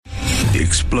the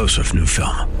explosive new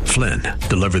film, Flynn,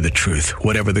 Deliver the Truth,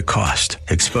 Whatever the Cost,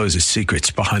 exposes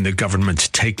secrets behind the government's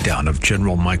takedown of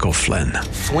General Michael Flynn.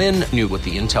 Flynn knew what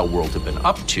the intel world had been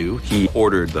up to. He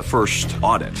ordered the first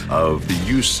audit of the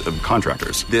use of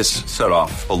contractors. This set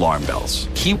off alarm bells.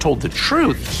 He told the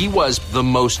truth. He was the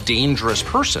most dangerous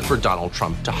person for Donald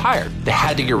Trump to hire. They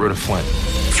had to get rid of Flynn.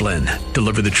 Flynn,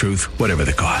 Deliver the Truth, Whatever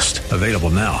the Cost. Available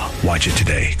now. Watch it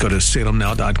today. Go to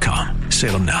salemnow.com.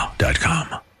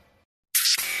 salemnow.com.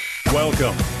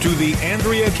 Welcome to the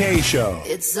Andrea Kaye Show.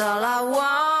 It's all I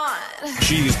want.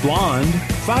 She's blonde,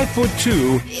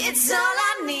 5'2". It's all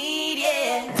I need,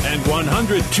 yeah. And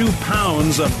 102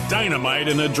 pounds of dynamite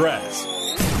in a dress.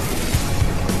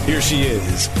 Here she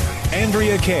is,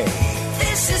 Andrea Kaye.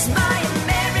 This is my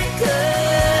America.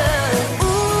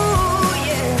 Ooh,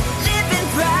 yeah. Living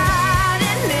proud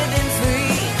and living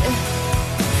free.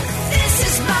 This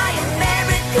is my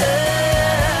America.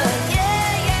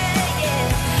 Yeah, yeah,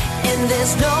 yeah. And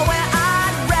there's nowhere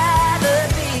I'd rather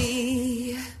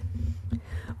be.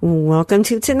 Welcome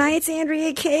to tonight's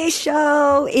Andrea Kaye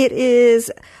Show. It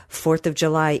is 4th of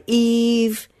July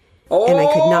Eve. Oh, and I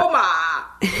could not... my.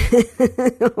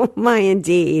 Oh my,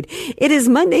 indeed. It is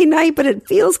Monday night, but it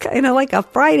feels kind of like a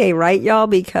Friday, right, y'all?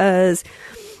 Because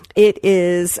it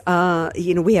is,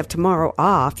 we have tomorrow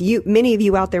off. Many of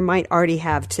you out there might already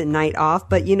have tonight off,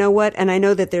 but you know what? And I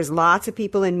know that there's lots of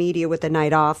people in media with the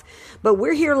night off, but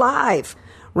we're here live,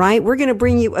 right? We're going to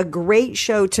bring you a great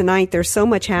show tonight. There's so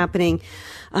much happening.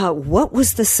 What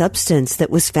was the substance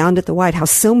that was found at the White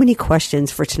House? So many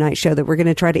questions for tonight's show that we're going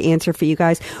to try to answer for you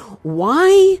guys.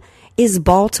 Why is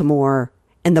Baltimore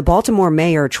and the Baltimore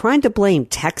mayor trying to blame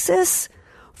Texas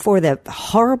for the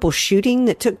horrible shooting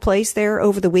that took place there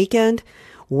over the weekend?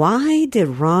 Why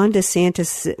did why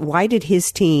did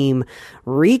his team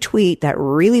retweet that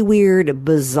really weird,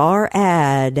 bizarre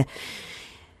ad?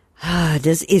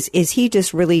 Is he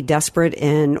just really desperate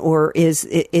or is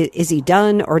he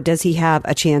done, or does he have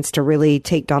a chance to really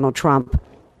take Donald Trump?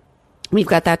 We've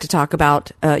got that to talk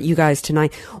about, you guys,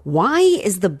 tonight. Why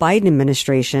is the Biden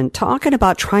administration talking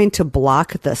about trying to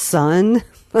block the sun?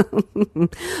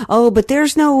 Oh, but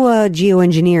there's no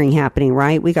geoengineering happening,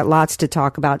 right? We got lots to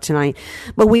talk about tonight,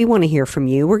 but we want to hear from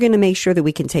you. We're going to make sure that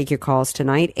we can take your calls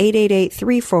tonight.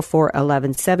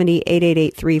 888-344-1170,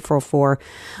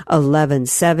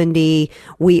 888-344-1170.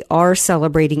 We are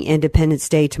celebrating Independence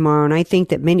Day tomorrow, and I think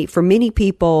that for many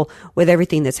people, with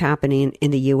everything that's happening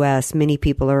in the U.S., many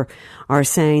people are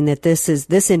saying that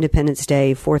this Independence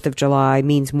Day, 4th of July,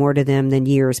 means more to them than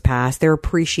years past. They're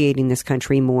appreciating this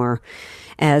country more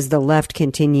as the left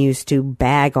continues to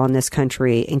bag on this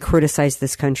country and criticize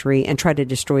this country and try to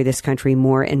destroy this country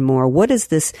more and more. What does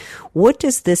this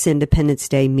Independence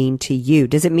Day mean to you?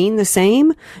 Does it mean the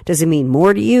same? Does it mean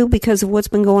more to you because of what's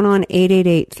been going on?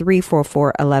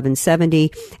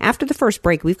 888-344-1170. After the first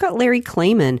break, we've got Larry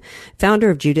Klayman, founder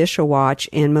of Judicial Watch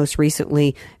and most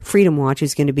recently Freedom Watch,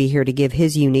 is going to be here to give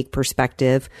his unique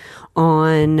perspective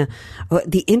on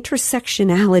the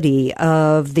intersectionality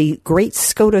of the great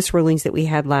SCOTUS rulings that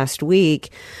we had last week,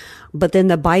 but then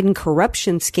the Biden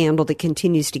corruption scandal that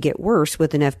continues to get worse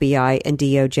with an FBI and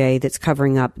DOJ that's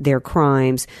covering up their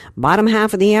crimes. Bottom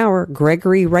half of the hour,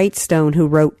 Gregory Wrightstone, who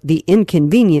wrote The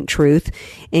Inconvenient Truth,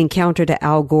 in counter to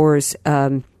Al Gore's,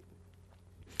 Al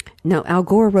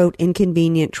Gore wrote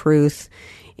Inconvenient Truth,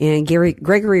 and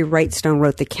Gregory Wrightstone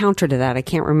wrote the counter to that. I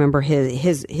can't remember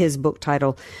his book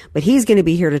title, but he's going to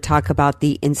be here to talk about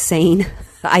the insane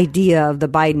idea of the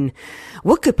Biden.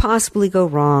 What could possibly go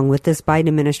wrong with this Biden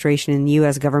administration and the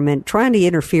U.S. government trying to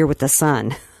interfere with the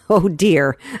sun? Oh,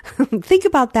 dear. Think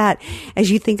about that as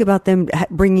you think about them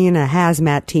bringing in a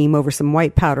hazmat team over some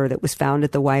white powder that was found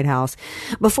at the White House.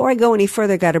 Before I go any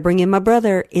further, got to bring in my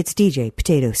brother. It's DJ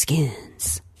Potato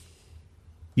Skins.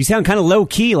 You sound kind of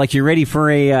low-key, like you're ready for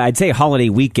I'd say a holiday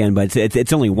weekend, but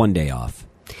it's only one day off.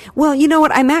 Well, you know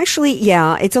what?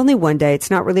 It's only one day. It's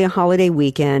not really a holiday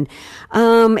weekend.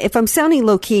 If I'm sounding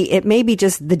low-key, it may be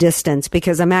just the distance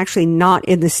because I'm actually not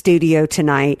in the studio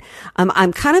tonight.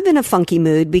 I'm kind of in a funky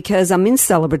mood because I'm in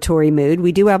celebratory mood.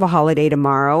 We do have a holiday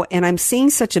tomorrow, and I'm seeing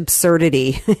such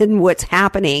absurdity in what's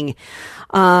happening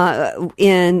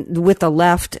with the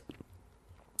left,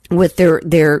 with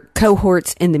their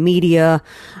cohorts in the media,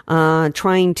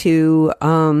 trying to,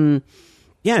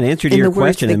 yeah, in answer to your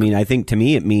question, I think to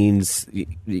me it means,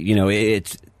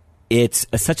 it's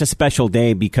such a special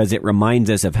day because it reminds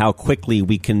us of how quickly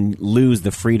we can lose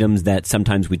the freedoms that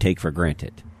sometimes we take for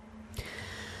granted.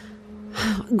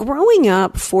 Growing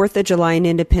up, 4th of July and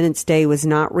Independence Day was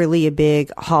not really a big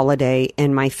holiday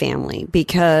in my family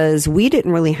because we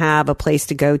didn't really have a place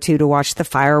to go to watch the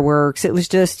fireworks. It was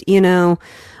just,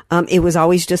 It was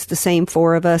always just the same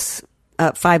four of us.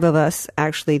 Five of us,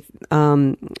 actually,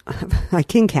 I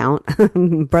can count,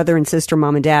 brother and sister,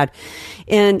 mom and dad.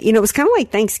 And, it was kind of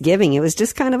like Thanksgiving. It was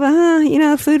just kind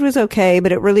of, food was okay,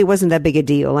 but it really wasn't that big a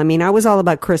deal. I mean, I was all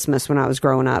about Christmas when I was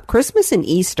growing up. Christmas and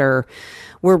Easter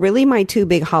were really my two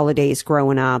big holidays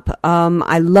growing up.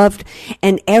 I loved,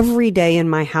 and every day in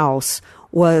my house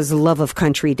was Love of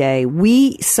Country Day.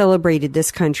 We celebrated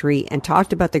this country and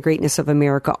talked about the greatness of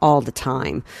America all the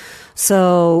time.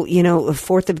 So,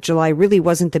 4th of July really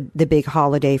wasn't the big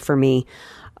holiday for me.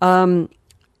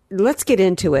 Let's get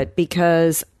into it,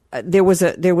 because there was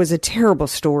a terrible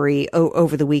story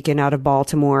over the weekend out of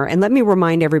Baltimore. And let me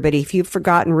remind everybody, if you've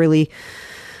forgotten, really,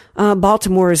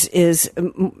 Baltimore is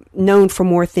known for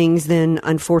more things than,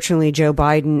 unfortunately, Joe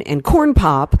Biden and corn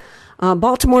pop.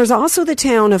 Baltimore is also the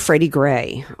town of Freddie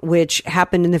Gray, which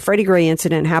happened in the Freddie Gray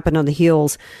incident, happened on the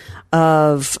heels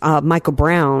of Michael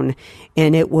Brown.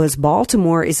 And it was,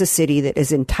 Baltimore is a city that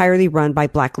is entirely run by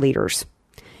black leaders.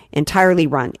 Entirely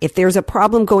run. If there's a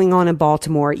problem going on in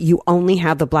Baltimore, you only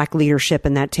have the black leadership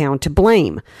in that town to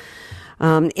blame.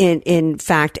 In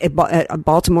fact,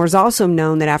 Baltimore is also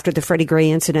known that after the Freddie Gray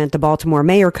incident, the Baltimore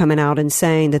mayor coming out and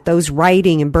saying that those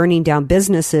rioting and burning down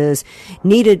businesses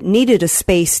needed a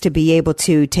space to be able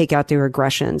to take out their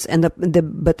aggressions. And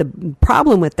but the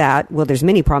problem with that, well, there's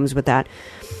many problems with that,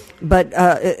 but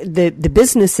the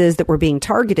businesses that were being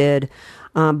targeted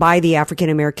by the African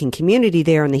American community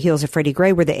there on the heels of Freddie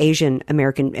Gray were the Asian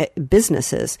American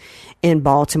businesses in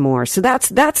Baltimore. So that's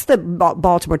the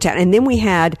Baltimore town. And then we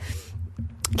had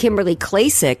Kimberly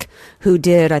Klasick, who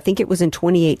did, I think it was in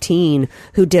 2018,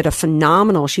 who did a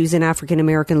phenomenal, she was an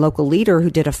African-American local leader who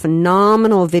did a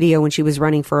phenomenal video when she was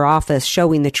running for office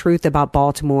showing the truth about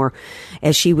Baltimore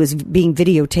as she was being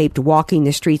videotaped walking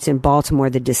the streets in Baltimore,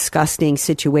 the disgusting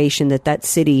situation that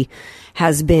city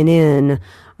has been in,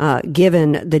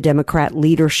 given the Democrat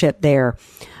leadership there.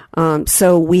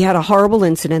 So we had a horrible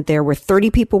incident there where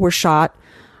 30 people were shot.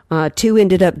 2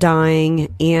 ended up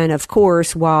dying. And of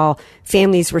course, while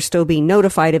families were still being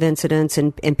notified of incidents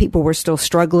and people were still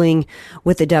struggling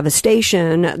with the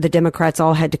devastation, the Democrats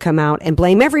all had to come out and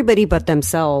blame everybody but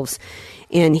themselves.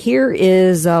 And here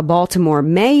is Baltimore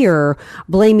mayor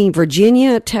blaming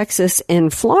Virginia, Texas,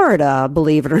 and Florida,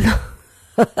 believe it or not.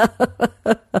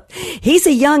 He's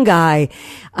a young guy,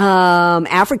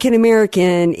 African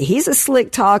American. He's a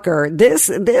slick talker. This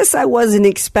I wasn't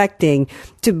expecting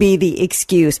to be the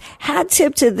excuse. Hat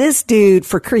tip to this dude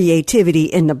for creativity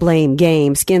in the blame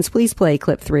game. Skins, please play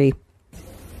clip 3.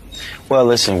 Well,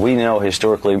 listen, we know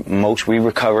historically we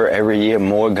recover every year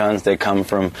more guns that come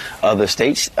from other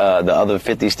states, the other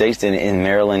 50 states than in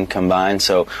Maryland combined.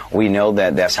 So we know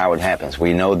that that's how it happens.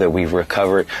 We know that we've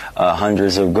recovered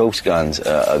hundreds of ghost guns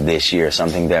this year,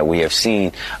 something that we have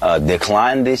seen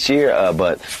decline this year,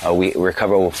 but we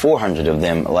recovered over 400 of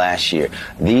them last year.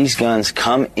 These guns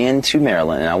come into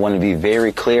Maryland, and I want to be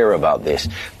very clear about this,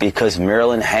 because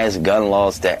Maryland has gun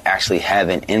laws that actually have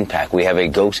an impact. We have a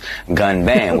ghost gun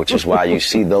ban, which is why you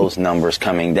see those numbers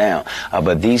coming down.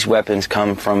 But these weapons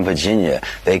come from Virginia.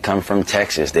 They come from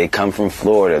Texas. They come from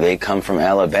Florida. They come from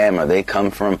Alabama. They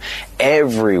come from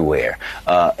everywhere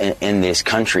in this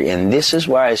country. And this is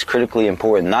why it's critically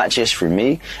important, not just for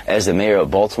me as the mayor of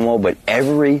Baltimore, but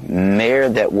every mayor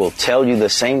that will tell you the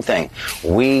same thing.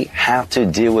 We have to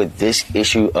deal with this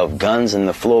issue of guns and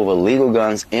the flow of illegal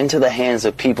guns into the hands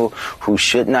of people who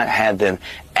should not have them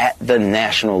at the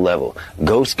national level.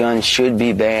 Ghost guns should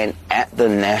be banned at the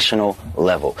national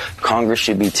level. Congress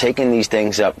should be taking these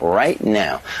things up right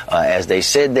now, as they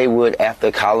said they would after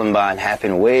Columbine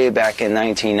happened way back in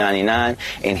 1999.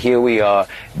 And here we are,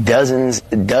 dozens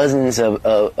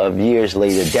of years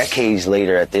later, decades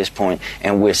later at this point,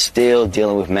 and we're still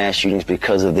dealing with mass shootings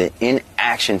because of the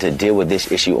inaction to deal with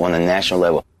this issue on a national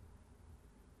level.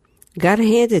 Gotta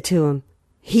hand it to him.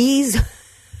 He's...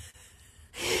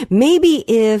 Maybe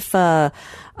if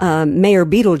Mayor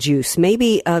Beetlejuice,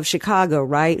 maybe of Chicago,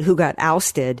 right, who got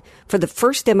ousted for the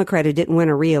first Democrat who didn't win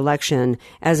a re-election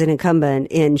as an incumbent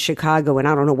in Chicago in,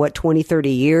 I don't know what, 20, 30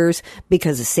 years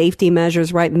because of safety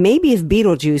measures, right? Maybe if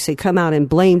Beetlejuice had come out and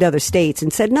blamed other states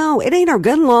and said, no, it ain't our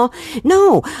gun law.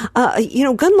 No,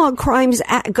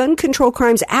 gun control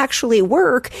crimes actually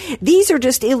work. These are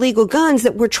just illegal guns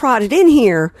that were trotted in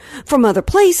here from other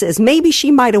places. Maybe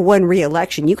she might have won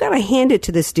re-election. You got to hand it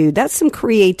to this dude. That's some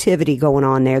creativity going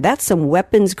on there. That's some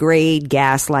weapons grade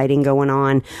gaslighting going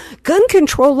on. Gun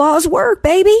control laws work,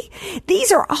 baby.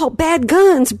 These are all bad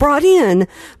guns brought in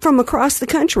from across the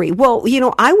country. Well,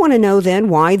 I want to know then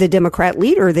why the Democrat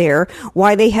leader there,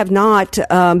 why they have not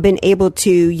been able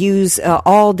to use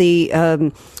all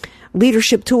the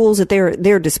leadership tools at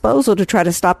their disposal to try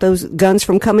to stop those guns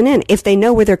from coming in. If they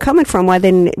know where they're coming from, why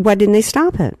didn't they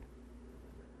stop it?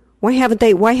 Why haven't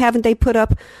they put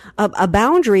up a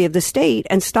boundary of the state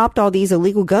and stopped all these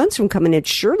illegal guns from coming in?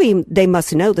 Surely they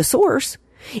must know the source.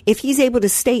 If he's able to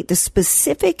state the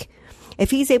specific, if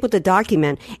he's able to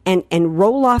document and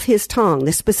roll off his tongue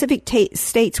the specific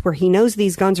states where he knows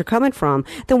these guns are coming from,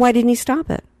 then why didn't he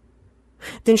stop it?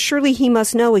 Then surely he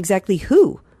must know exactly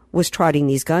who was trotting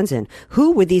these guns in.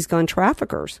 Who were these gun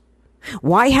traffickers?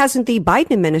 Why hasn't the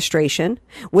Biden administration,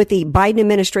 with the Biden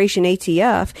administration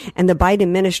ATF and the Biden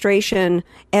administration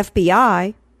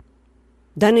FBI,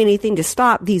 done anything to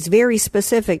stop these very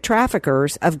specific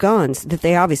traffickers of guns that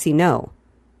they obviously know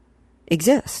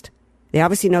exist? They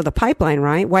obviously know the pipeline,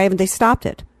 right? Why haven't they stopped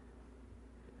it?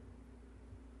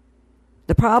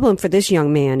 The problem for this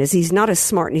young man is he's not as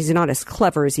smart and he's not as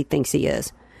clever as he thinks he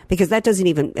is, because that doesn't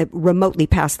even remotely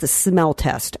pass the smell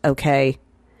test, okay?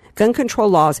 Gun control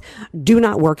laws do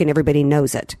not work and everybody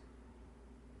knows it.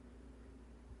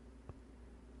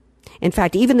 In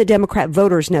fact, even the Democrat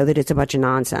voters know that it's a bunch of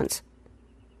nonsense.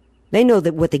 They know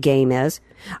that what the game is.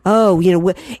 Oh,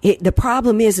 the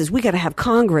problem is we got to have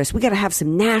Congress. We got to have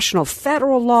some national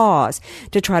federal laws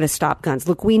to try to stop guns.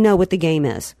 Look, we know what the game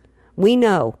is. We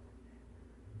know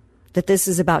that this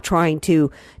is about trying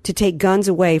to take guns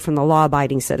away from the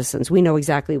law-abiding citizens. We know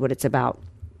exactly what it's about.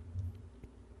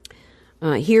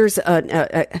 Here's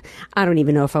I don't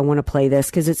even know if I want to play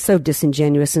this because it's so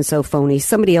disingenuous and so phony.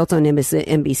 Somebody else on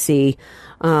NBC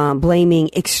blaming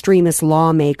extremist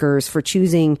lawmakers for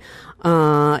choosing,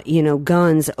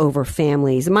 guns over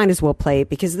families. I might as well play it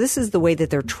because this is the way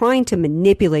that they're trying to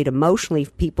manipulate emotionally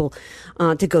people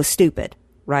to go stupid,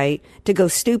 right? To go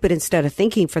stupid instead of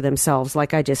thinking for themselves,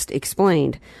 like I just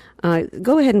explained.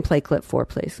 Go ahead and play clip 4,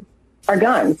 please. Our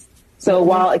guns. So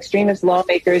while extremist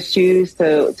lawmakers choose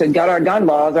to gut our gun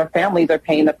laws, our families are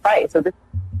paying the price. So this.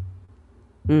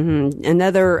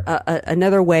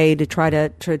 Another way to try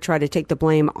to take the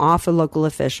blame off of local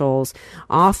officials,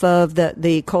 off of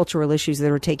the cultural issues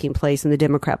that are taking place and the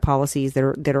Democrat policies that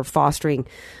are fostering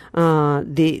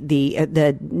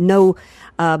the no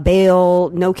bail,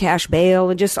 no cash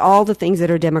bail, and just all the things that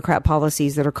are Democrat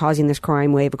policies that are causing this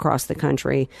crime wave across the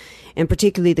country, and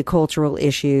particularly the cultural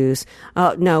issues.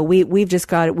 No, we've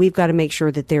got to make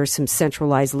sure that there's some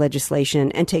centralized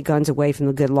legislation and take guns away from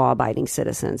the good law-abiding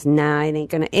citizens. Nah, it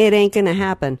ain't gonna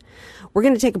happen. We're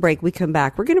gonna take a break. We come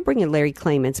back. We're gonna bring in Larry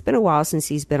Klayman. It's been a while since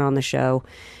he's been on the show,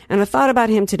 and I thought about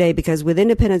him today because with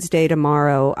Independence Day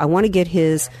tomorrow, I want to get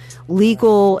his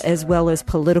legal as well as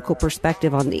political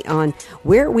perspective on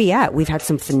where are we at. We've had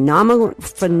some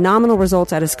phenomenal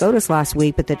results out of SCOTUS last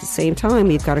week, but at the same time,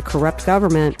 we've got a corrupt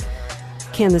government.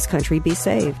 Can this country be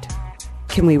saved?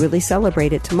 Can we really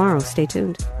celebrate it tomorrow? Stay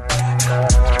tuned.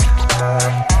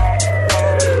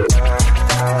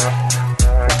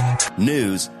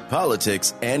 News,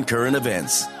 politics, and current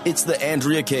events. It's the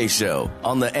Andrea Kaye Show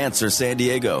on The Answer San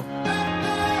Diego.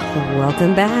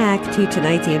 Welcome back to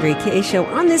tonight's Andrea Kaye Show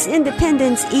on this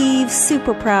Independence Eve.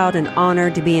 Super proud and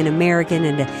honored to be an American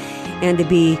and to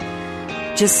be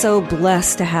just so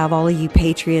blessed to have all of you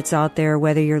patriots out there,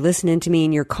 whether you're listening to me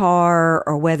in your car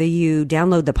or whether you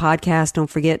download the podcast. Don't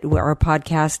forget, our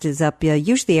podcast is up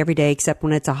usually every day except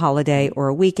when it's a holiday or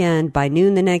a weekend by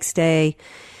noon the next day.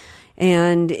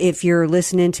 And if you're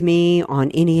listening to me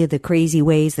on any of the crazy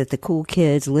ways that the cool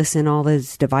kids listen, all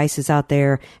those devices out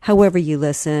there, however you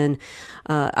listen,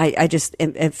 I just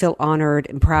feel honored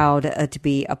and proud to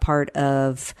be a part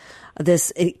of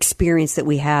this experience that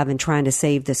we have in trying to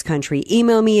save this country.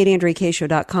 Email me at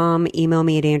AndreaKayeShow.com. Email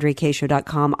me at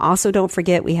AndreaKayeShow.com. Also, don't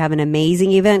forget, we have an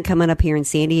amazing event coming up here in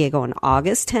San Diego on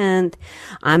August 10th.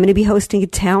 I'm going to be hosting a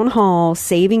town hall,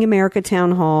 Saving America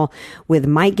Town Hall, with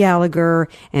Mike Gallagher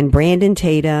and Brandon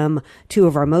Tatum, two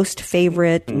of our most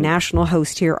favorite national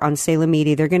hosts here on Salem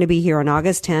Media. They're going to be here on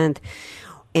August 10th.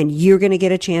 And you're going to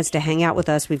get a chance to hang out with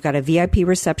us. We've got a VIP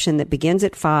reception that begins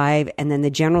at 5, and then the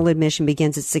general admission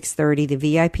begins at 6:30. The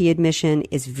VIP admission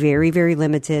is very, very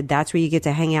limited. That's where you get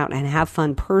to hang out and have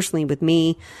fun personally with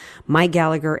me, Mike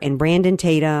Gallagher, and Brandon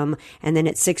Tatum. And then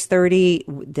at 6:30,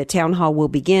 the town hall will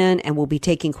begin, and we'll be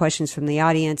taking questions from the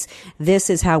audience. This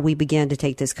is how we begin to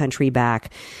take this country back.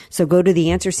 So go to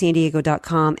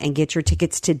theanswersandiego.com and get your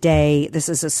tickets today. This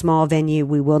is a small venue.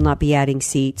 We will not be adding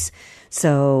seats.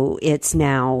 So it's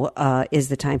now is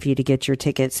the time for you to get your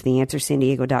tickets,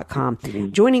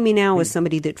 theanswersandiego.com. Joining me now is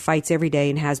somebody that fights every day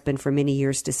and has been for many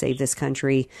years to save this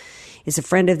country. Is a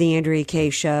friend of the Andrea Kaye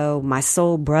Show, my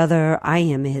soul brother. I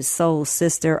am his soul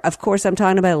sister. Of course, I'm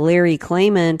talking about Larry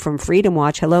Klayman from Freedom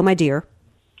Watch. Hello, my dear.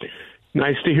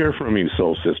 Nice to hear from you,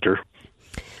 soul sister.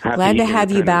 Glad to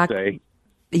have you back. Day.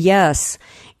 Yes.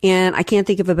 And I can't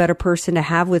think of a better person to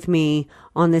have with me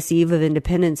on this eve of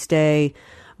Independence Day,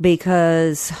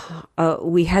 because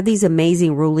we had these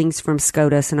amazing rulings from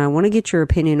SCOTUS, and I want to get your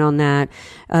opinion on that.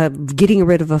 Getting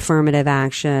rid of affirmative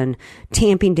action,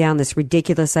 tamping down this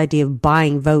ridiculous idea of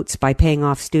buying votes by paying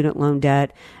off student loan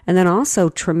debt, and then also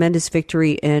tremendous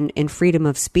victory in freedom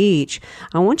of speech.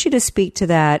 I want you to speak to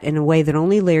that in a way that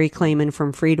only Larry Klayman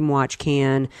from Freedom Watch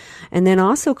can, and then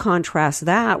also contrast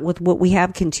that with what we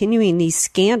have continuing, these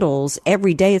scandals.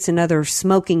 Every day it's another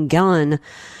smoking gun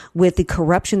with the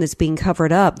corruption that's being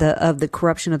covered up, the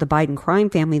corruption of the Biden crime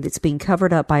family that's being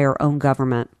covered up by our own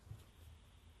government.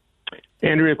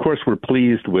 Andrea, of course, we're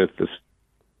pleased with this.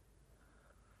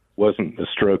 Wasn't a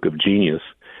stroke of genius.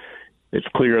 It's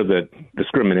clear that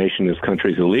discrimination in this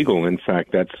country is illegal. In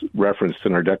fact, that's referenced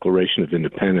in our Declaration of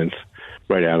Independence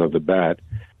right out of the bat.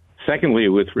 Secondly,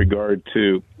 with regard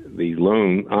to the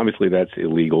loan, obviously that's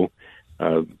illegal.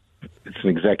 It's an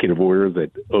executive order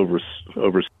that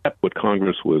overstepped what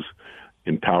Congress was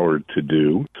empowered to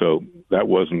do. So that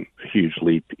wasn't a huge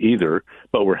leap either,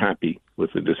 but we're happy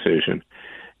with the decision.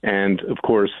 And, of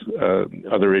course,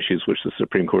 other issues which the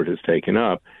Supreme Court has taken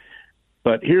up.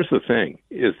 But here's the thing,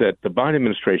 is that the Biden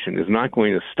administration is not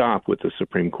going to stop with the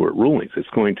Supreme Court rulings. It's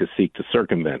going to seek to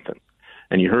circumvent them.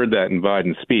 And you heard that in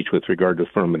Biden's speech with regard to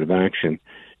affirmative action.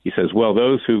 He says, well,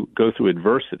 those who go through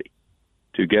adversity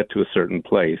to get to a certain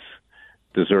place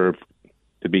deserve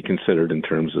to be considered in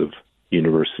terms of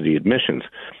university admissions.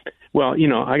 Well,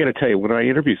 I got to tell you, when I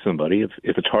interview somebody, if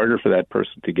it's harder for that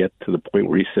person to get to the point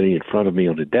where he's sitting in front of me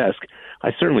on a desk,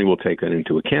 I certainly will take that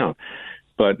into account.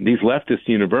 But these leftist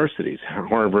universities,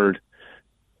 Harvard,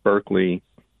 Berkeley,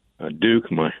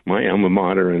 Duke, my alma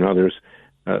mater, and others,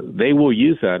 they will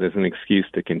use that as an excuse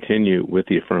to continue with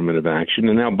the affirmative action.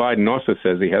 And now Biden also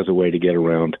says he has a way to get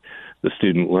around the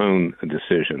student loan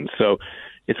decision. So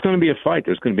it's going to be a fight.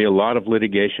 There's going to be a lot of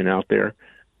litigation out there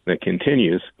that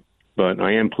continues, but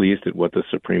I am pleased at what the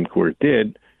Supreme Court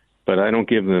did, but I don't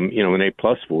give them, an A+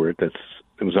 for it. It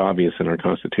was obvious in our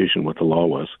Constitution what the law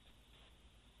was.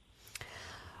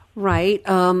 Right.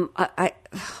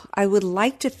 I would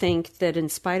like to think that in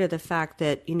spite of the fact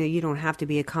that, you don't have to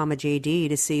be a comma JD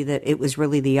to see that it was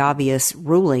really the obvious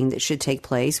ruling that should take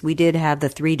place. We did have the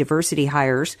 3 diversity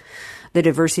hires, the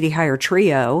diversity hire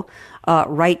trio,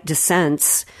 right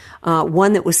dissents,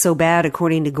 one that was so bad,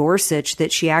 according to Gorsuch,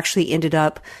 that she actually ended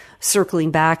up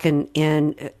circling back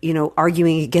and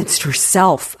arguing against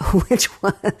herself, which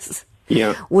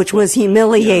was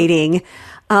humiliating. Yeah.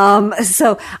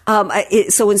 So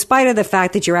in spite of the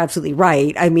fact that you're absolutely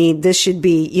right, I mean, this should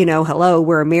be, hello,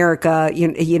 we're America.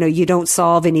 You don't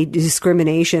solve any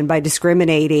discrimination by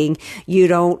discriminating. You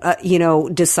don't,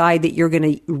 decide that you're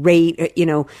going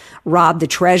to rob the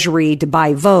treasury to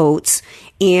buy votes.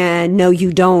 And no,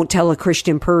 you don't tell a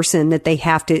Christian person that they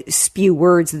have to spew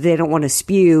words that they don't want to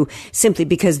spew simply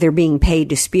because they're being paid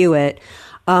to spew it.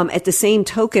 At the same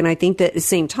token, I think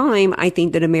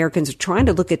that Americans are trying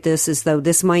to look at this as though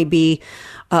this might be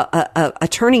a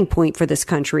turning point for this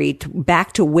country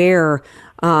back to where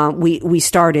we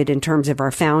started in terms of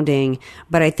our founding.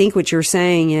 But I think what you're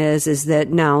saying is that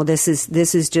no, this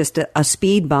is just a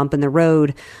speed bump in the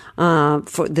road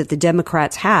that the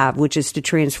Democrats have, which is to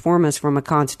transform us from a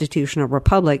constitutional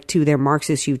republic to their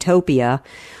Marxist utopia.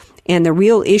 And the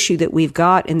real issue that we've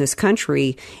got in this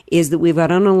country is that we've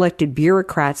got unelected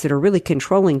bureaucrats that are really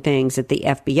controlling things at the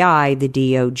FBI, the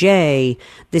DOJ,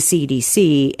 the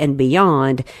CDC, and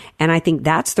beyond. And I think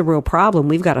that's the real problem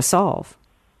we've got to solve.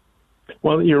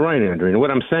 Well, you're right, Andrea. And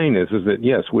what I'm saying is that,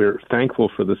 yes, we're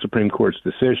thankful for the Supreme Court's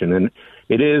decision. And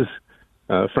it is,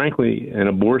 frankly, an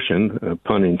abortion,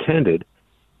 pun intended,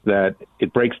 that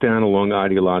it breaks down along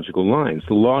ideological lines.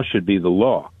 The law should be the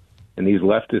law. And these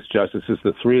leftist justices,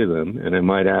 the 3 of them, and I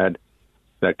might add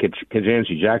that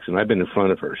Ketanji Jackson, I've been in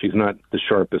front of her. She's not the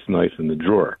sharpest knife in the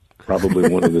drawer, probably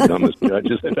one of the dumbest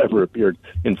judges I've ever appeared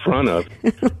in front of.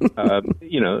 That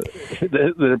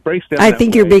it breaks down. I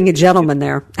think you're being a gentleman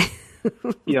there.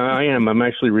 Yeah, I am. I'm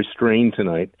actually restrained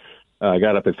tonight. I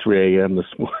got up at 3 a.m. this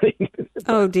morning.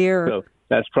 Oh, dear. So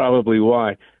that's probably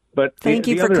why. But Thank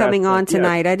you for coming on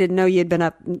tonight. I didn't know you'd been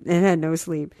up and had no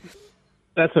sleep.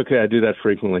 That's okay. I do that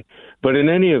frequently. But in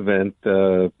any event,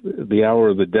 the hour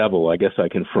of the devil, I guess I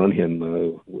confront him,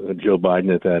 Joe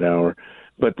Biden, at that hour.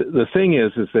 But the thing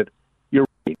is that you're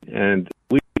right. And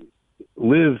we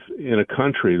live in a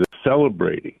country that's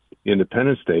celebrating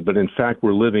Independence Day, but in fact,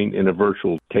 we're living in a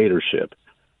virtual dictatorship.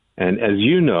 And as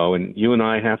you know, and you and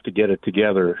I have to get it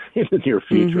together in the near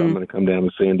future, I'm going to come down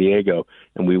to San Diego,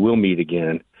 and we will meet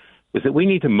again, is that we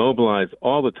need to mobilize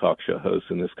all the talk show hosts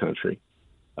in this country.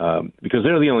 because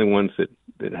they're the only ones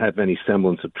that have any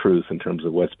semblance of truth in terms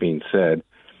of what's being said,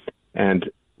 and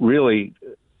really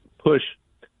push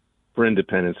for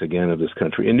independence again of this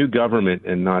country, a new government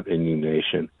and not a new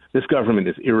nation. This government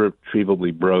is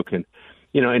irretrievably broken.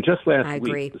 And just last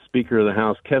week, the Speaker of the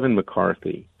House, Kevin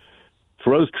McCarthy,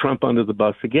 throws Trump under the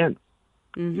bus again.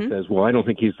 He says, well, I don't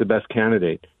think he's the best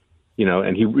candidate,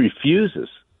 and he refuses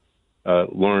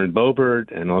Lauren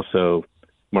Boebert and also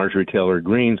Marjorie Taylor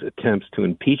Greene's attempts to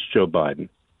impeach Joe Biden.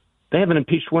 They haven't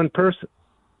impeached one person.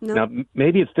 No. Now,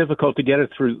 maybe it's difficult to get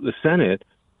it through the Senate,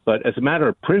 but as a matter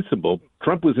of principle,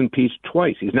 Trump was impeached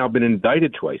twice. He's now been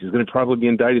indicted twice. He's going to probably be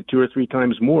indicted 2 or 3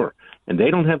 times more. And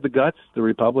they don't have the guts, the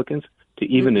Republicans, to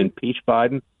even impeach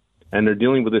Biden. And they're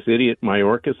dealing with this idiot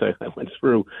Mayorkas. I went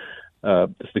through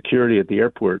security at the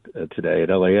airport today at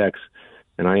LAX,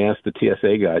 and I asked the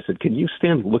TSA guy, I said, can you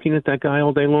stand looking at that guy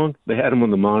all day long? They had him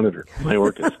on the monitor,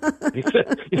 Mayorkas.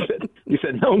 he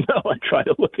said, hell no, I try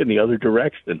to look in the other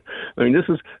direction. I mean, this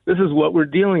is what we're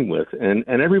dealing with. And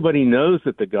everybody knows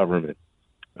that the government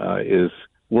is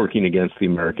working against the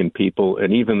American people,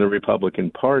 and even the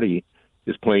Republican Party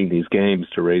is playing these games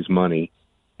to raise money.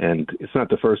 And it's not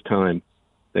the first time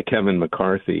that Kevin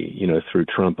McCarthy, threw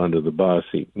Trump under the bus.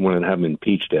 He wanted to have him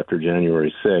impeached after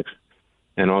January 6th.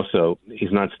 And also,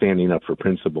 he's not standing up for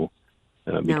principle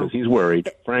because he's worried,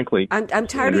 frankly. I'm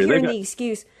tired of hearing the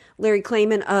excuse, Larry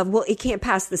Klayman, of, well, it can't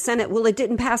pass the Senate. Well, it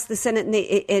didn't pass the Senate,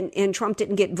 and Trump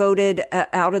didn't get voted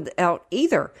out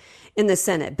either in the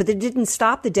Senate. But it didn't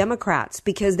stop the Democrats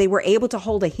because they were able to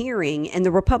hold a hearing. And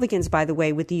the Republicans, by the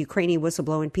way, with the Ukrainian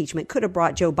whistleblower impeachment, could have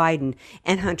brought Joe Biden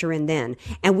and Hunter in then.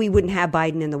 And we wouldn't have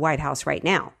Biden in the White House right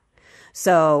now.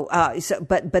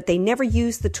 But they never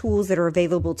use the tools that are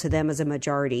available to them as a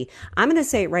majority. I'm going to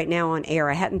say it right now on air.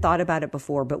 I hadn't thought about it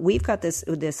before, but we've got this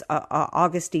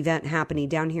August event happening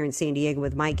down here in San Diego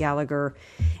with Mike Gallagher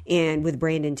and with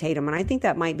Brandon Tatum. And I think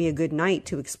that might be a good night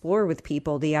to explore with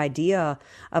people the idea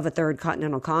of a third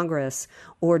Continental Congress,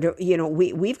 or,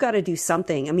 we've got to do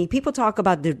something. I mean, people talk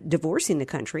about divorcing the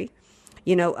country.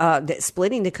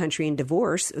 Splitting the country in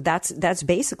divorce, that's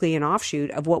basically an offshoot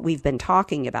of what we've been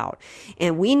talking about.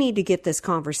 And we need to get this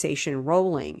conversation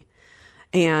rolling.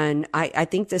 And I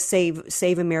think the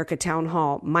Save America Town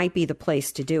Hall might be the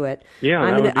place to do it. Yeah,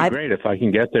 that would be great. If I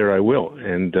can get there, I will.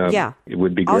 And it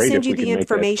would be great. I'll send you the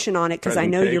information on it because I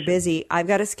know you're busy. I've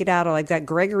got to skedaddle. I've got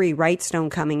Gregory Wrightstone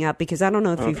coming up because I don't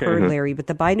know if you've heard, Larry, but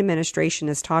the Biden administration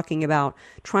is talking about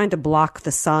trying to block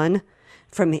the sun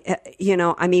from,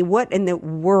 what in the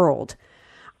world?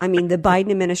 I mean, the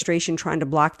Biden administration trying to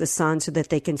block the sun so that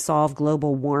they can solve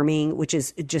global warming, which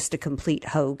is just a complete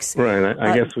hoax. Right.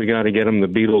 I guess we got to get them the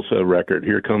Beatles record.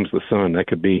 Here Comes the Sun. That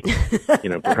could be,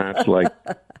 perhaps like.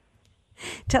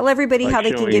 Tell everybody how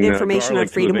they can get information on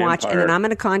Freedom Watch, and then I'm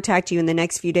going to contact you in the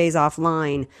next few days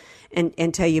offline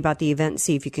and tell you about the event and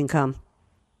see if you can come.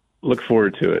 Look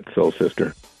forward to it, Soul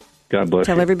Sister. God bless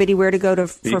you. Tell everybody where to go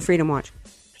for Freedom Watch.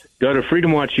 Go to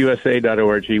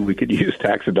freedomwatchusa.org. We could use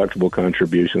tax-deductible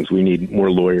contributions. We need more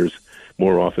lawyers,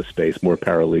 more office space, more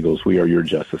paralegals. We are your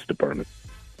Justice Department.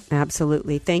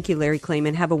 Absolutely. Thank you, Larry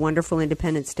Klayman. Have a wonderful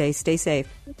Independence Day. Stay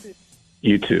safe.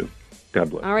 You too. God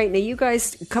bless. All right. Now, you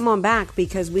guys come on back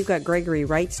because we've got Gregory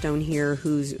Wrightstone here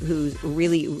who's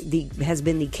really has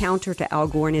been the counter to Al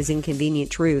Gore and his Inconvenient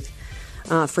Truth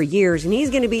for years. And he's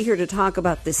going to be here to talk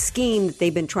about the scheme that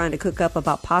they've been trying to cook up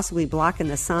about possibly blocking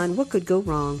the sun. What could go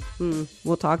wrong?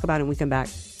 We'll talk about it when we come back.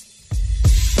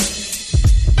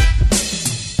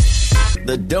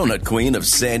 The Donut Queen of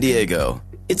San Diego.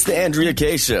 It's the Andrea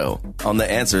Kaye Show on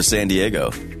The Answer San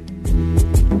Diego.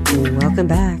 Welcome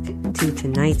back to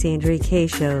tonight's Andrea Kaye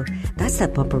Show. That's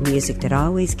that bumper music that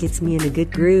always gets me in a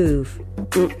good groove.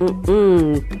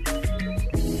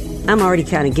 I'm already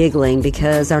kind of giggling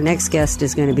because our next guest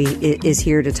is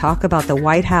here to talk about the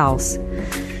White House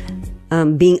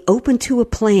being open to a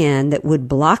plan that would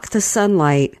block the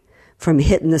sunlight from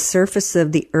hitting the surface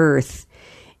of the earth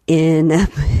in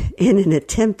an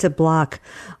attempt to block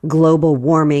global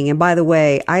warming. And by the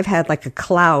way, I've had like a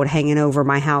cloud hanging over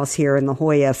my house here in La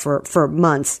Jolla for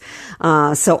months.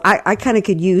 So I kind of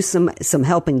could use some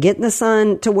help in getting the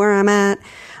sun to where I'm at.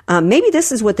 Maybe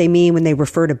this is what they mean when they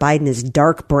refer to Biden as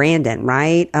Dark Brandon,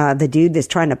 right? The dude that's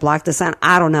trying to block the sun.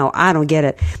 I don't know. I don't get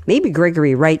it. Maybe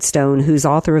Gregory Wrightstone, who's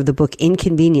author of the book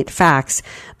Inconvenient Facts,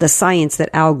 The Science That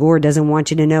Al Gore Doesn't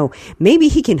Want You to Know. Maybe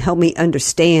he can help me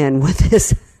understand what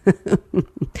this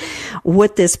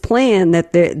what this plan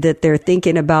that they're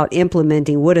thinking about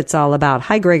implementing, what it's all about.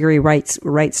 Hi, Gregory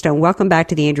Wrightstone. Welcome back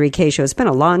to the Andrea Kaye Show. It's been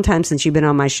a long time since you've been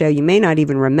on my show. You may not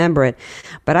even remember it,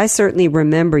 but I certainly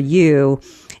remember you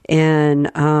and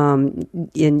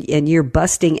you're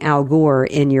busting Al Gore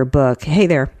in your book. Hey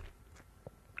there.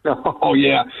 Oh,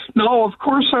 yeah. No, of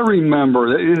course I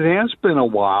remember. It has been a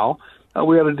while.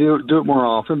 We had to do it more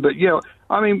often. But, yeah,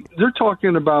 I mean, they're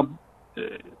talking about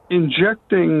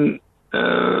injecting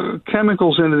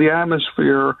chemicals into the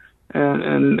atmosphere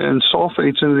and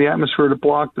sulfates into the atmosphere to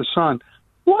block the sun.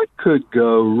 What could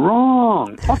go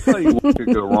wrong? I'll tell you what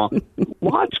could go wrong.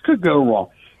 Lots could go wrong.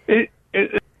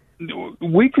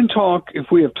 We can talk,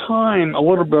 if we have time, a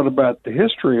little bit about the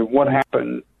history of what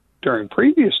happened during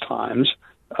previous times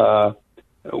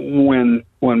when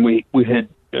we had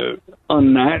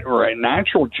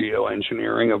natural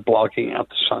geoengineering of blocking out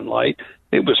the sunlight.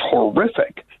 It was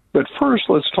horrific. But first,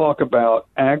 let's talk about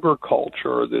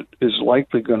agriculture that is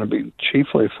likely going to be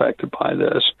chiefly affected by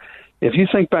this. If you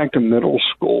think back to middle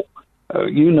school,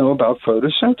 you know about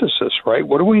photosynthesis, right?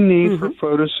 What do we need for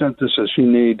photosynthesis? You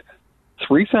need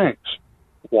three things: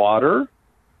 water,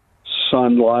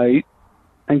 sunlight,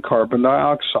 and carbon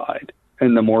dioxide.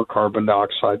 And the more carbon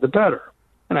dioxide, the better.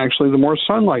 And actually, the more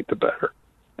sunlight, the better.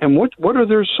 And what are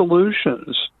their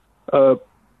solutions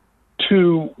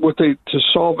to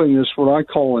solving this, what I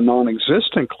call a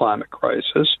non-existent climate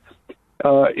crisis,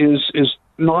 is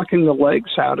knocking the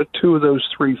legs out of two of those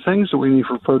three things that we need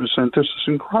for photosynthesis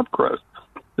and crop growth.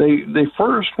 They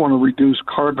first want to reduce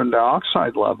carbon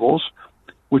dioxide levels,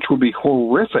 which would be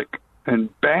horrific and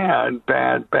bad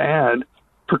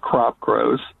for crop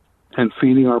growth and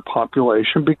feeding our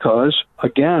population because,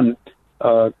 again,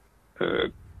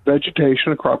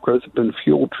 vegetation and crop growth have been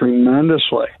fueled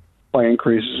tremendously by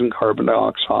increases in carbon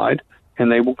dioxide,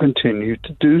 and they will continue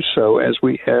to do so as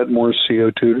we add more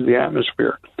CO2 to the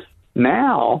atmosphere.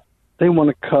 Now they want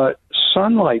to cut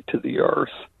sunlight to the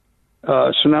earth.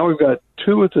 So now we've got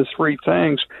two of the three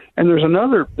things, and there's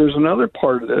another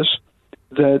part of this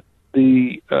that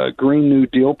the Green New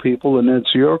Deal people, the net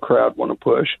zero crowd, want to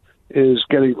push, is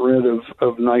getting rid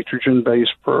of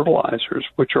nitrogen-based fertilizers,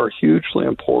 which are hugely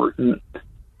important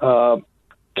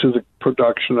to the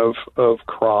production of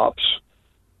crops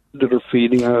that are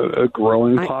feeding a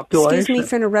growing population. Excuse me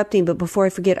for interrupting, but before I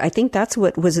forget, I think that's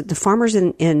what, was it the farmers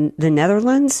in the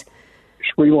Netherlands?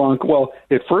 Sri Lanka. Well,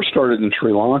 it first started in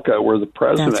Sri Lanka where the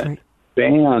president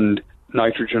banned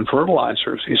nitrogen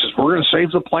fertilizers. He says, we're going to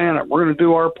save the planet. We're going to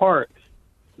do our part.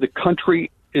 The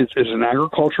country is an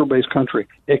agricultural-based country.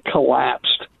 It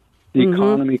collapsed. The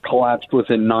economy collapsed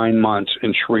within 9 months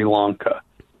in Sri Lanka.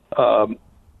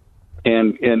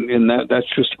 And that's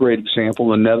just a great example.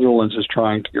 The Netherlands is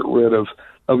trying to get rid of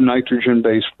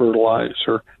nitrogen-based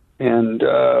fertilizer, and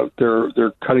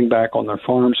they're cutting back on their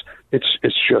farms.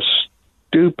 It's just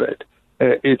stupid.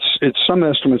 Some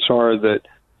estimates are that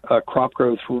crop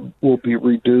growth will be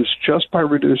reduced just by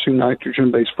reducing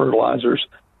nitrogen-based fertilizers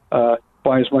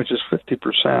by as much as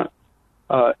 50%.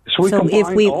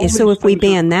 If we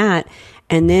ban that,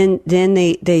 and then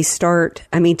they start,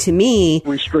 I mean, to me,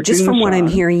 just from what I'm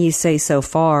hearing you say so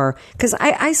far, because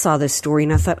I saw this story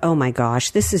and I thought, oh my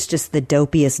gosh, this is just the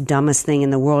dopiest, dumbest thing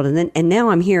in the world. And now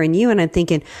I'm hearing you and I'm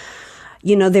thinking,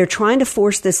 you know, they're trying to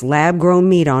force this lab-grown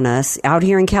meat on us out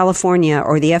here in California,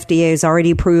 or the FDA has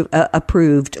already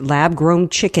approved lab-grown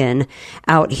chicken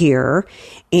out here.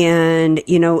 And,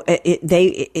 you know,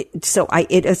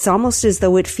 it's almost as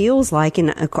though it feels like, and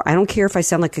I don't care if I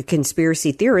sound like a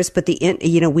conspiracy theorist, but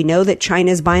we know that China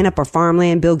is buying up our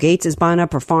farmland. Bill Gates is buying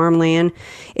up our farmland.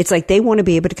 It's like they want to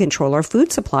be able to control our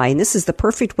food supply. And this is the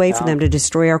perfect way for them to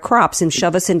destroy our crops and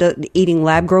shove us into eating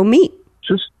lab-grown meat.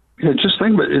 Just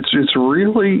think about it. It's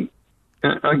really,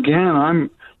 again,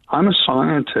 I'm a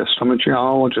scientist. I'm a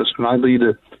geologist, and I lead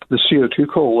the CO2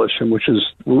 Coalition, which is,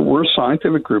 we're a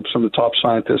scientific group, some of the top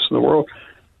scientists in the world.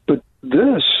 But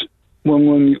this,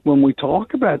 when we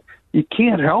talk about, you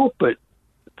can't help but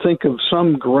think of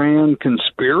some grand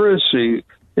conspiracy.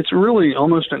 It's really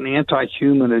almost an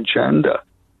anti-human agenda.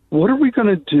 What are we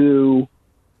going to do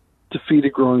to feed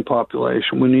a growing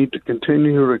population? We need to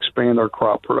continue to expand our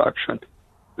crop production.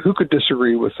 Who could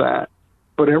disagree with that?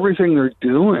 But everything they're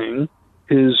doing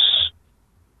is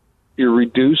you're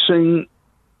reducing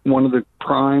one of the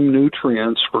prime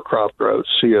nutrients for crop growth,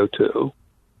 CO2.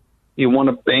 You want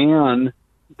to ban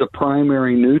the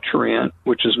primary nutrient,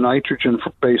 which is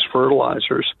nitrogen-based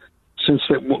fertilizers. Since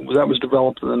that was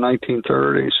developed in the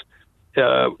 1930s,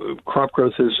 crop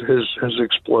growth has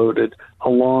exploded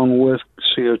along with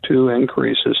CO2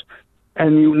 increases.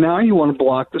 And now you want to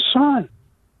block the sun.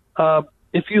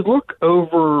 If you look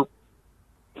over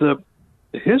the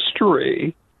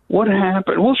history, what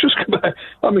happened? Well, let's just go back.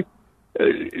 I mean,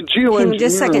 geoengineering.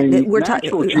 Just a second.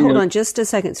 Hold on just a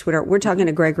second, sweetheart. We're talking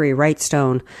to Gregory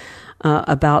Wrightstone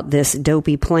about this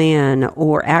dopey plan,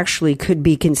 or actually could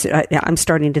be considered, I'm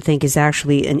starting to think is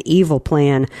actually an evil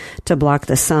plan to block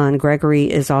the sun.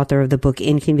 Gregory is author of the book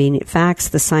Inconvenient Facts,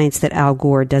 The Science That Al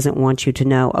Gore Doesn't Want You to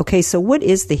Know. Okay, so what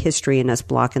is the history in us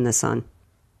blocking the sun?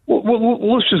 Well,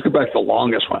 let's just go back to the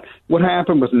longest one. What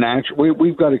happened with natural?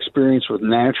 We've got experience with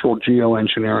natural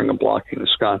geoengineering and blocking the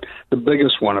sky. The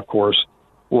biggest one, of course,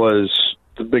 was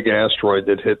the big asteroid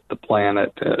that hit the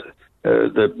planet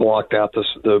that blocked out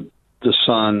the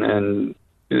sun, and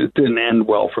it didn't end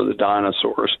well for the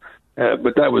dinosaurs.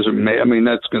 But that was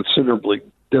that's considerably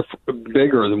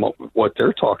bigger than what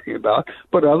they're talking about.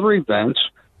 But other events,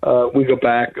 we go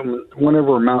back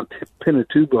whenever Mount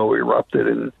Pinatubo erupted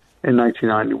in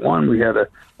 1991, we had a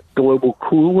global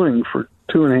cooling for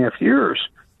 2.5 years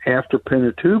after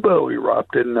Pinatubo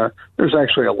erupted. And there's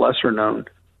actually a lesser-known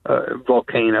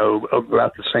volcano of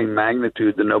about the same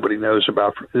magnitude that nobody knows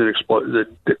about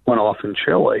that went off in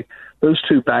Chile. Those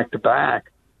two back-to-back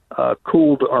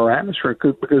cooled our atmosphere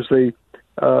because they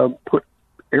put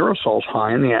aerosols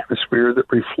high in the atmosphere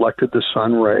that reflected the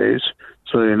sun rays,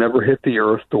 so they never hit the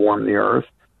Earth to warm the Earth,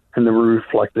 and they were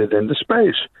reflected into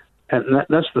space. And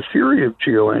that's the theory of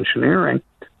geoengineering.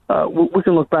 We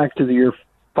can look back to the year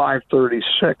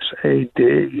 536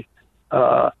 A.D.,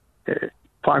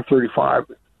 535,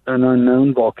 an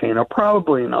unknown volcano,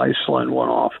 probably in Iceland,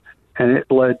 went off, and it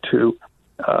led to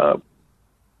a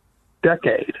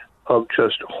decade of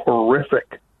just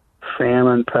horrific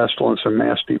famine, pestilence, and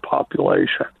mass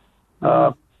depopulation.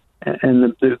 And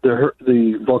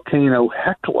the volcano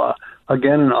Hekla,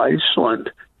 again in Iceland,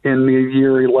 in the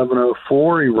year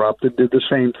 1104 erupted, did the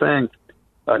same thing.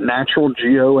 Natural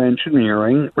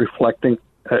geoengineering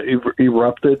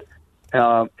erupted,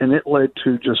 and it led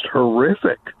to just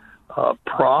horrific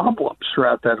problems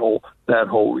throughout that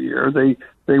whole year.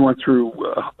 They went through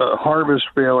harvest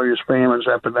failures, famines,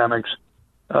 epidemics.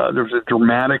 There was a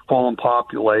dramatic fall in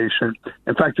population.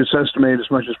 In fact, it's estimated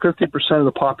as much as 50% of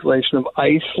the population of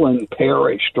Iceland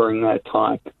perished during that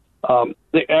time.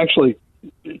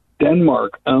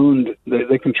 Denmark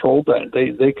they controlled that.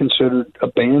 They considered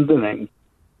abandoning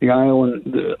the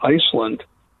island, Iceland,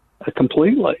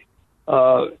 completely.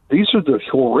 These are the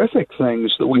horrific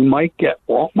things that we might get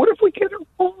wrong. What if we get it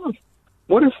wrong?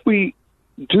 What if we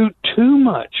do too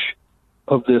much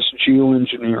of this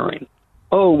geoengineering?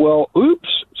 Oh, well,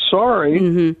 oops, sorry.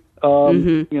 Do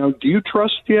you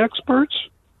trust the experts?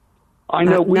 I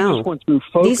know we just went through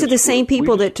focus. These are the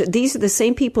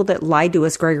same people that lied to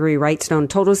us. Gregory Wrightstone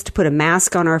told us to put a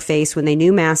mask on our face when they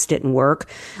knew masks didn't work.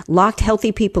 Locked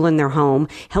healthy people in their home.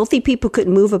 Healthy people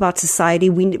couldn't move about society.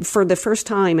 For the first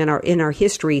time in our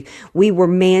history, we were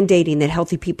mandating that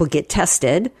healthy people get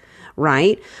tested.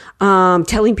 Right?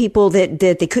 Telling people that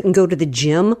they couldn't go to the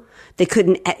gym. They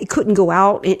couldn't go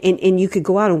out, and you could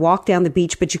go out and walk down the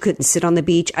beach, but you couldn't sit on the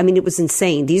beach. I mean, it was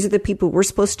insane. These are the people we're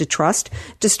supposed to trust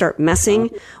to start messing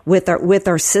with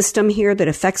our system here that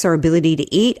affects our ability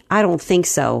to eat. I don't think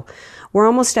so. We're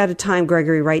almost out of time,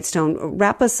 Gregory Wrightstone.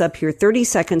 Wrap us up here. 30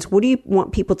 seconds. What do you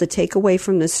want people to take away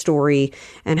from this story,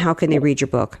 and how can they read your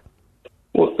book?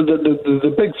 Well,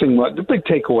 the big thing, the big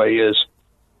takeaway is,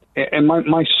 and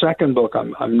my second book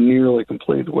I'm nearly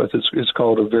completed with, is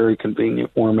called A Very Convenient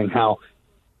Warming, How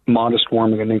Modest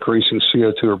Warming and Increasing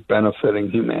CO2 are Benefiting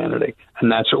Humanity.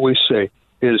 And that's what we see,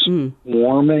 is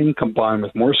warming combined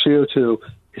with more CO2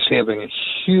 is having a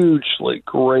hugely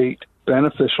great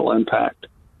beneficial impact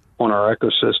on our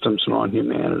ecosystems and on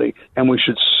humanity. And we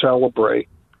should celebrate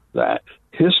that.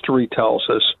 History tells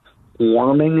us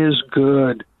warming is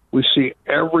good. We see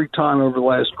every time over the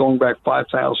last, going back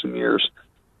 5,000 years,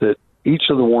 that each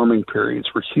of the warming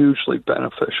periods were hugely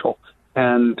beneficial,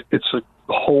 and it's the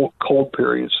whole cold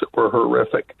periods that were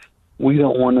horrific. We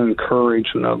don't want to encourage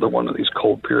another one of these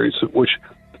cold periods, which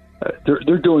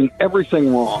they're doing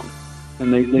everything wrong,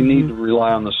 and they need to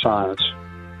rely on the science.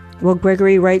 Well,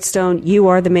 Gregory Wrightstone, you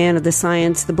are the man of the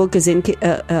science. The book is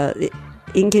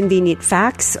Inconvenient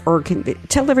Facts, or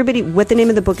tell everybody what the name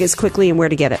of the book is quickly and where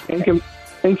to get it.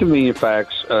 Inconvenient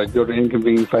Facts. Go to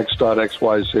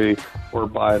inconvenientfacts.xyz or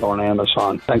buy it on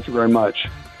Amazon. Thank you very much.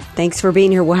 Thanks for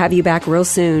being here. We'll have you back real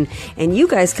soon. And you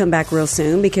guys come back real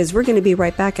soon, because we're going to be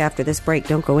right back after this break.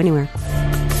 Don't go anywhere.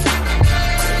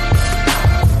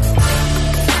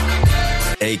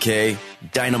 AK,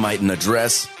 Dynamite in a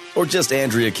Dress, or just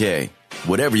Andrea Kaye.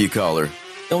 Whatever you call her,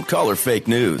 don't call her fake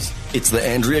news. It's the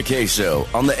Andrea Kaye Show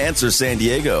on The Answer San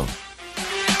Diego.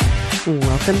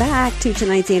 Welcome back to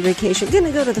tonight's Andrea Kaye Show. Going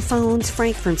to go to the phones.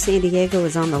 Frank from San Diego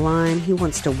is on the line. He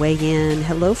wants to weigh in.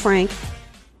 Hello, Frank.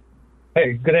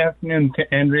 Hey, good afternoon,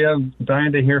 Andrea.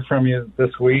 Dying to hear from you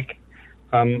this week.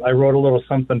 I wrote a little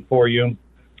something for you.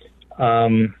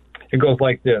 It goes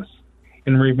like this.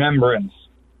 In remembrance,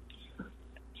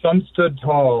 some stood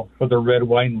tall for the red,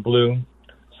 white, and blue.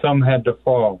 Some had to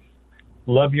fall.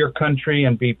 Love your country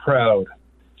and be proud.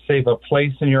 Save a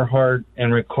place in your heart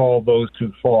and recall those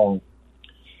who fall.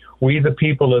 We, the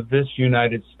people of this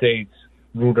United States,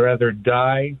 would rather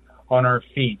die on our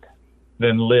feet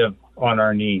than live on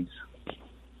our knees.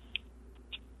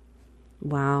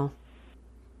 Wow.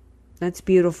 That's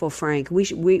beautiful, Frank. We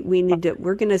need to.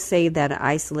 We're going to save that,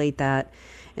 isolate that,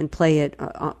 and play it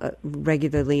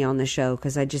regularly on the show,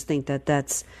 because I just think that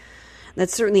that's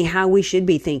certainly how we should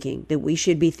be thinking. That we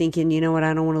should be thinking, you know what?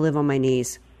 I don't want to live on my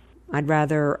knees. I'd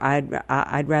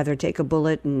rather take a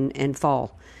bullet and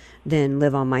fall than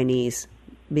live on my knees,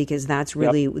 because that's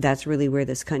really where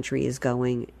this country is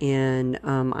going. And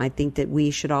I think that we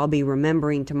should all be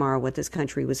remembering tomorrow what this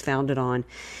country was founded on,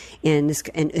 and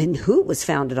who it was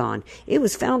founded on. It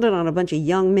was founded on a bunch of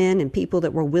young men and people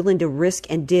that were willing to risk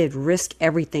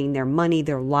everything, their money,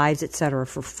 their lives, etc.,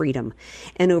 for freedom,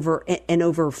 and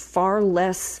over far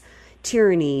less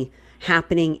tyranny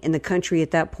happening in the country at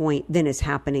that point than is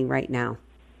happening right now.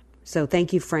 So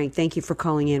thank you, Frank. Thank you for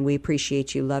calling in. We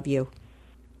appreciate you. Love you.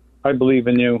 I believe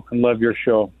in you and love your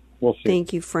show. We'll see.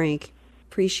 Thank you, Frank.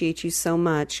 Appreciate you so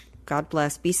much. God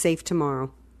bless. Be safe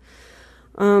tomorrow.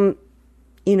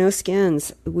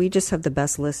 Skins, we just have the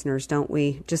best listeners, don't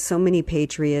we? Just so many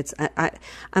patriots.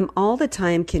 I'm all the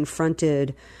time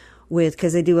confronted with,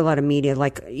 because I do a lot of media,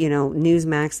 like,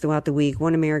 Newsmax throughout the week,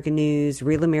 One American News,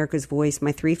 Real America's Voice,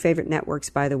 my 3 favorite networks,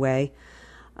 by the way.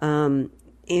 And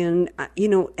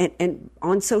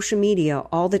on social media,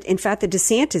 in fact, the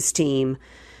DeSantis team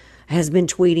has been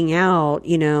tweeting out,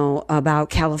 about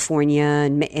California,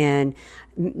 and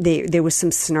there was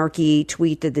some snarky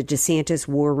tweet that the DeSantis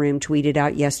War Room tweeted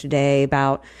out yesterday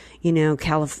about,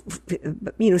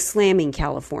 slamming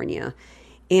California.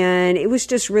 And it was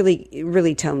just really,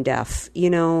 really tone deaf.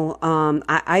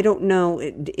 I don't know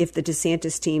if the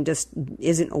DeSantis team just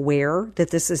isn't aware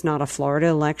that this is not a Florida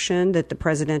election, that the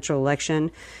presidential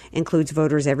election includes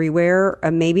voters everywhere.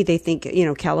 Maybe they think,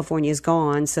 California is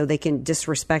gone, so they can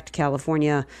disrespect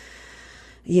California,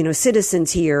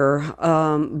 citizens here.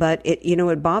 But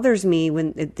it bothers me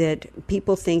that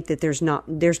people think that there's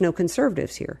no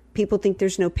conservatives here. People think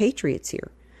there's no patriots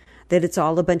here, that it's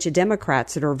all a bunch of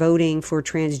Democrats that are voting for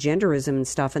transgenderism and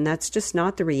stuff. And that's just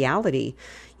not the reality.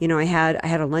 I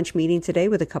had a lunch meeting today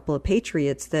with a couple of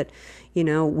patriots that,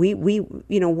 we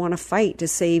want to fight to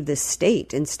save this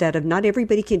state, instead of, not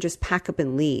everybody can just pack up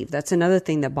and leave. That's another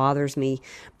thing that bothers me,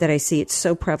 that I see it's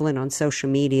so prevalent on social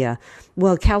media.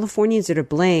 Well, Californians are to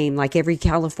blame, like every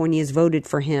California has voted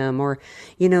for him, or,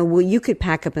 you could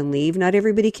pack up and leave. Not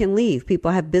everybody can leave.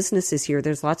 People have businesses here.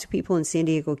 There's lots of people in San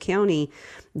Diego County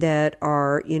that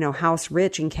are, house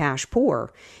rich and cash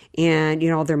poor. And,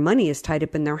 all their money is tied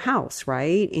up in their house,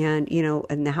 right? And,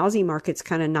 and the housing market's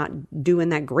kind of not doing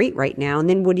that great right now. And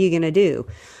then what are you going to do?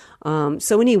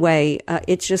 So anyway,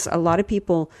 it's just a lot of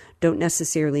people don't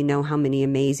necessarily know how many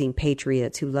amazing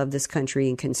patriots who love this country,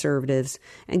 and conservatives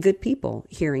and good people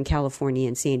here in California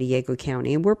and San Diego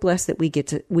County. And we're blessed that we get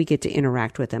to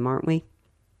interact with them, aren't we?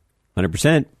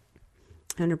 100%.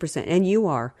 100%. And you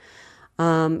are.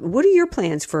 What are your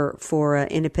plans for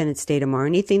Independence Day tomorrow?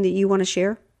 Anything that you want to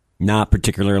share? Not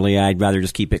particularly. I'd rather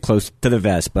just keep it close to the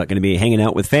vest, but going to be hanging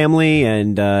out with family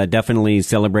and definitely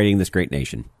celebrating this great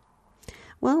nation.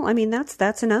 Well, I mean,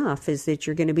 that's enough, is that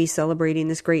you're going to be celebrating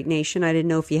this great nation. I didn't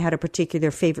know if you had a particular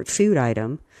favorite food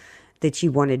item that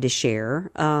you wanted to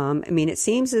share. It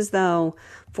seems as though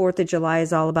 4th of July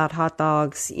is all about hot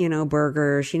dogs,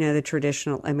 burgers, the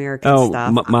traditional American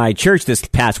stuff. My church this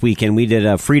past weekend, we did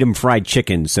a Freedom Fried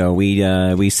Chicken. So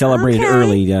we celebrated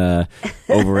early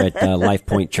over at Life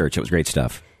Point Church. It was great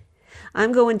stuff.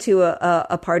 I'm going to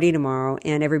a party tomorrow,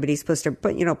 and everybody's supposed to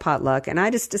put, potluck. And I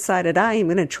just decided I am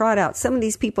going to trot out. Some of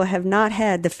these people have not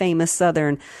had the famous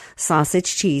Southern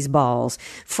sausage cheese balls.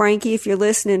 Frankie, if you're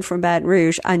listening from Baton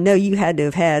Rouge, I know you had to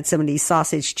have had some of these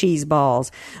sausage cheese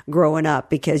balls growing up,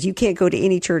 because you can't go to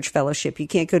any church fellowship. You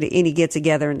can't go to any get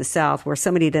together in the South where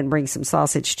somebody doesn't bring some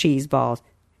sausage cheese balls.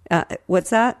 What's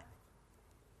that?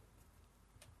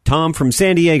 Tom from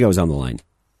San Diego is on the line.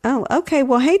 Oh, okay.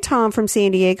 Well, hey, Tom from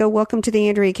San Diego. Welcome to the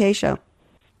Andrea Kaye Show.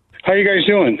 How you guys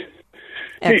doing?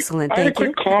 Excellent. Hey, Thank you.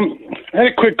 I had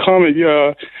a quick comment.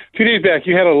 A few days back,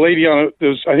 you had a lady on it.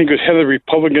 I think it was head of the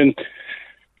Republican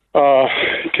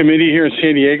committee here in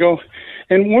San Diego.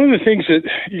 And one of the things that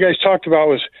you guys talked about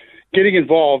was getting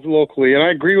involved locally. And I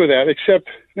agree with that, except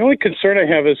the only concern I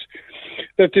have is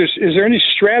that is there any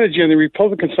strategy on the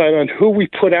Republican side on who we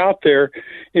put out there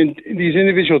in these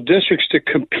individual districts to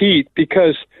compete?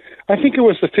 Because I think it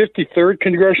was the 53rd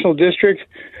congressional district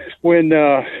when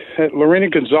Lorena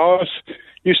Gonzalez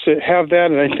used to have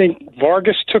that, and I think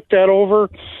Vargas took that over.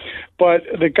 But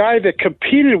the guy that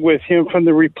competed with him from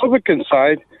the Republican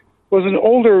side was an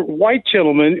older white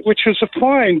gentleman, which was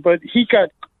fine, but he got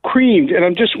creamed. And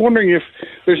I'm just wondering if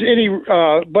there's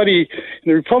anybody in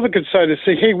the Republican side to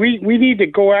say, hey, we need to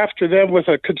go after them with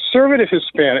a conservative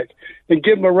Hispanic and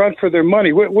give them a run for their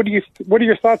money. What are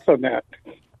your thoughts on that?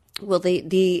 Well,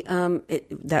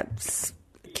 that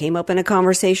came up in a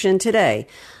conversation today.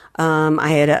 I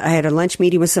had a lunch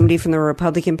meeting with somebody from the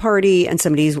Republican Party and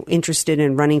somebody who's interested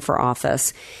in running for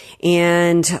office.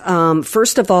 And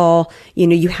first of all,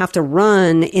 you have to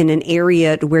run in an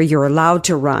area where you're allowed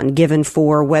to run, given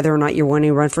for whether or not you're wanting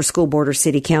to run for school board or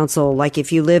city council. Like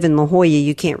if you live in La Jolla,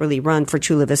 you can't really run for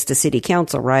Chula Vista City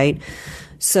Council, right?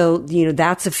 So,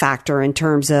 that's a factor in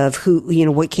terms of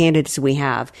what candidates we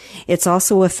have. It's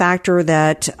also a factor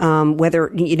that, whether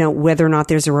or not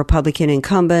there's a Republican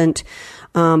incumbent.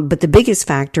 But the biggest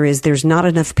factor is there's not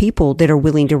enough people that are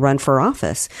willing to run for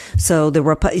office. So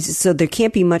so there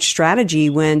can't be much strategy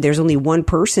when there's only one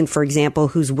person, for example,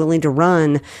 who's willing to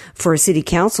run for a city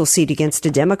council seat against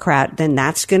a Democrat. Then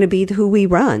that's going to be who we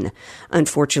run.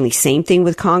 Unfortunately, same thing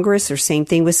with Congress or same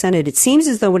thing with Senate. It seems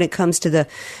as though when it comes to the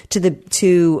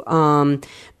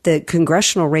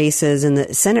congressional races and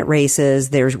the Senate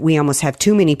races, we almost have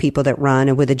too many people that run.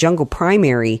 And with a jungle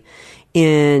primary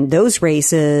in those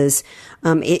races,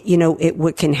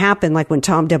 what can happen, like when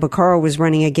Tom DeBacaro was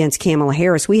running against Kamala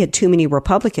Harris, we had too many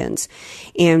Republicans.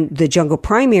 And the jungle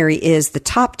primary is the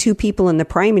top two people in the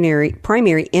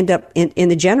primary end up in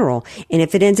the general. And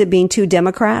if it ends up being two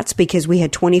Democrats, because we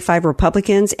had 25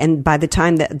 Republicans, and by the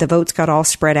time that the votes got all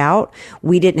spread out,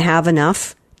 we didn't have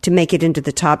enough to make it into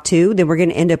the top two, then we're going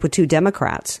to end up with two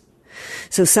Democrats.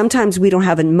 So sometimes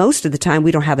most of the time,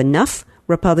 we don't have enough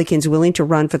Republicans willing to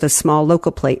run for the small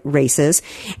local races,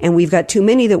 and we've got too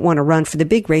many that want to run for the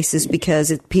big races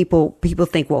because people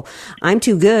think, well, I'm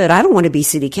too good. I don't want to be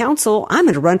city council. I'm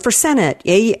going to run for Senate.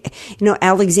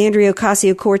 Alexandria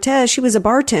Ocasio-Cortez, she was a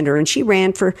bartender and she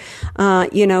ran for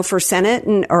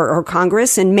Senate or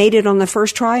Congress and made it on the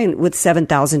first try with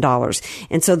 $7,000.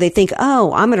 And so they think,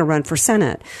 oh, I'm going to run for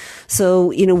Senate.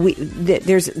 So,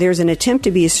 there's an attempt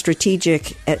to be as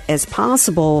strategic as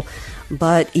possible.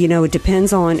 But, it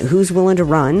depends on who's willing to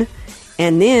run.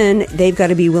 And then they've got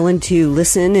to be willing to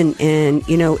listen and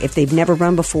if they've never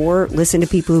run before, listen to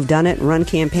people who've done it and run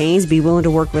campaigns, be willing to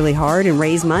work really hard and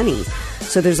raise money.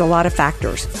 So there's a lot of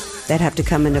factors that have to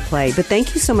come into play. But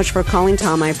thank you so much for calling,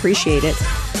 Tom. I appreciate it.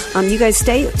 You guys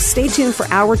stay tuned for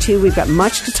hour 2. We've got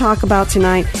much to talk about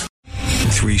tonight.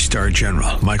 3-star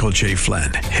General Michael J.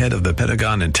 Flynn, head of the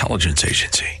Pentagon Intelligence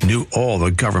Agency, knew all the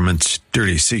government's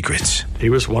dirty secrets. He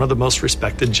was one of the most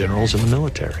respected generals in the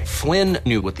military. Flynn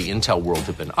knew what the intel world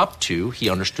had been up to. He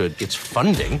understood its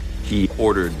funding. He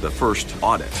ordered the first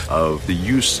audit of the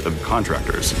use of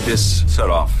contractors. This set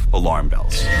off alarm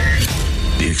bells.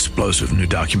 The explosive new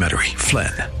documentary,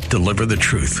 Flynn, Deliver the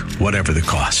Truth, Whatever the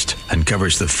Cost,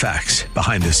 uncovers the facts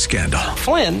behind this scandal.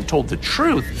 Flynn told the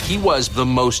truth. He was the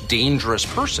most dangerous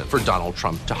person for Donald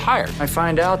Trump to hire. I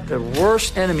find out the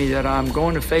worst enemy that I'm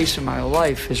going to face in my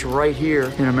life is right here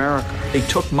in America. They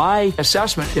took my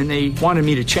assessment and they wanted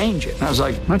me to change it. And I was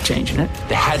like, I'm not changing it.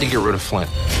 They had to get rid of Flynn.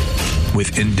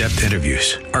 With in-depth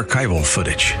interviews, archival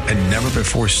footage, and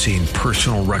never-before-seen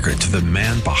personal records of the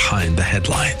man behind the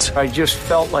headlines. I just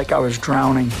felt like I was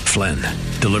drowning. Flynn,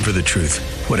 Deliver the Truth,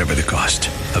 Whatever the Cost.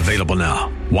 Available now.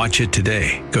 Watch it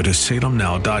today. Go to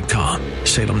salemnow.com.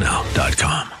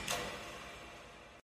 salemnow.com.